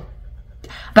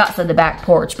 about to the back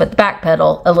porch, but the back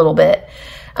pedal a little bit.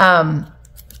 But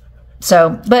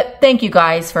thank you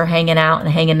guys for hanging out and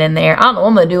hanging in there. I don't know what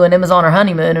I'm gonna do when Emma's on her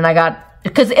honeymoon, and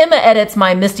because Emma edits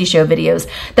my Misty Show videos.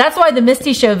 That's why the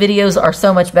Misty Show videos are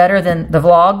so much better than the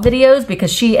vlog videos,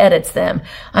 because she edits them.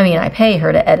 I mean, I pay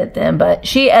her to edit them, but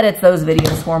she edits those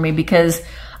videos for me because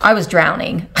I was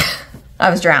drowning. I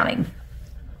was drowning.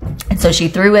 And so she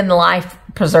threw in the life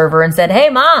preserver and said, hey,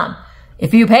 Mom,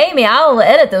 if you pay me, I'll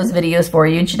edit those videos for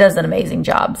you. And she does an amazing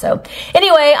job. So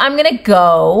anyway, I'm going to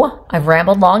go. I've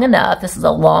rambled long enough. This is a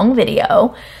long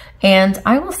video. And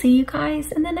I will see you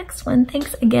guys in the next one.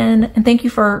 Thanks again. And thank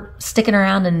you for sticking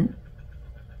around and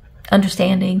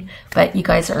understanding. But you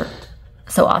guys are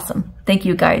so awesome. Thank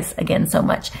you guys again so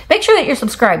much. Make sure that you're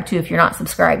subscribed too if you're not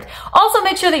subscribed. Also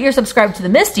make sure that you're subscribed to the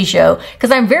Misty Show,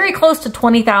 because I'm very close to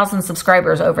 20,000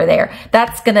 subscribers over there.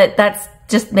 That's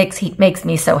just makes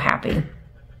me so happy.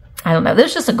 I don't know.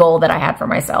 There's just a goal that I had for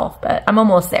myself, but I'm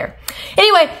almost there.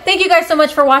 Anyway, thank you guys so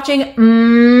much for watching.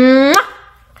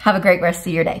 Have a great rest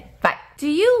of your day. Bye. Do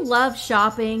you love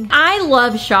shopping? I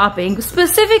love shopping,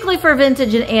 specifically for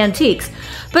vintage and antiques.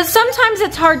 But sometimes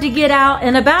it's hard to get out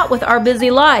and about with our busy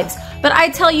lives. But I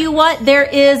tell you what, there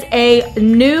is a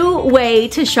new way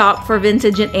to shop for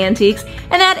vintage and antiques,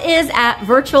 and that is at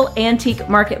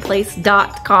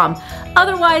virtualantiquemarketplace.com,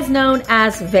 otherwise known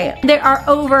as Vamp. There are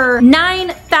over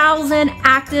 9,000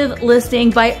 active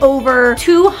listings by over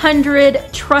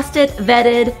 200 trusted,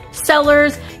 vetted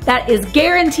sellers that is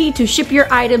guaranteed to ship your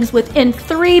items within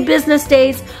 3 business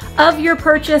days of your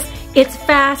purchase. It's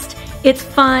fast, it's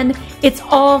fun, it's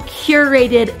all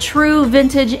curated true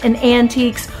vintage and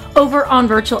antiques over on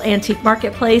Virtual Antique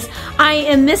Marketplace. I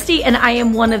am Misty and I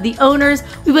am one of the owners.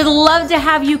 We would love to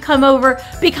have you come over,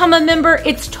 become a member.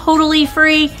 It's totally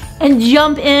free, and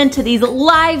jump into these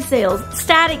live sales,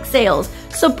 static sales.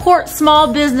 Support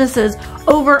small businesses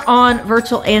over on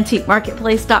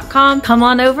virtualantiquemarketplace.com. Come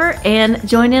on over and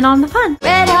join in on the fun.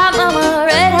 Red hot mama,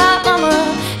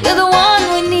 you're the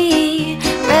one we need.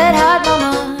 Red hot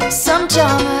mama, some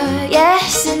charmer,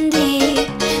 yes indeed.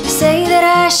 They say that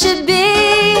I should be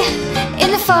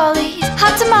in the follies,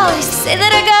 hot tamales. They say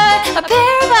that I got a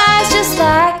pair of eyes just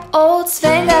like old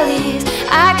Svengalis.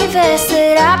 I confess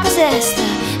that I possess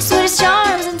the sweetest charm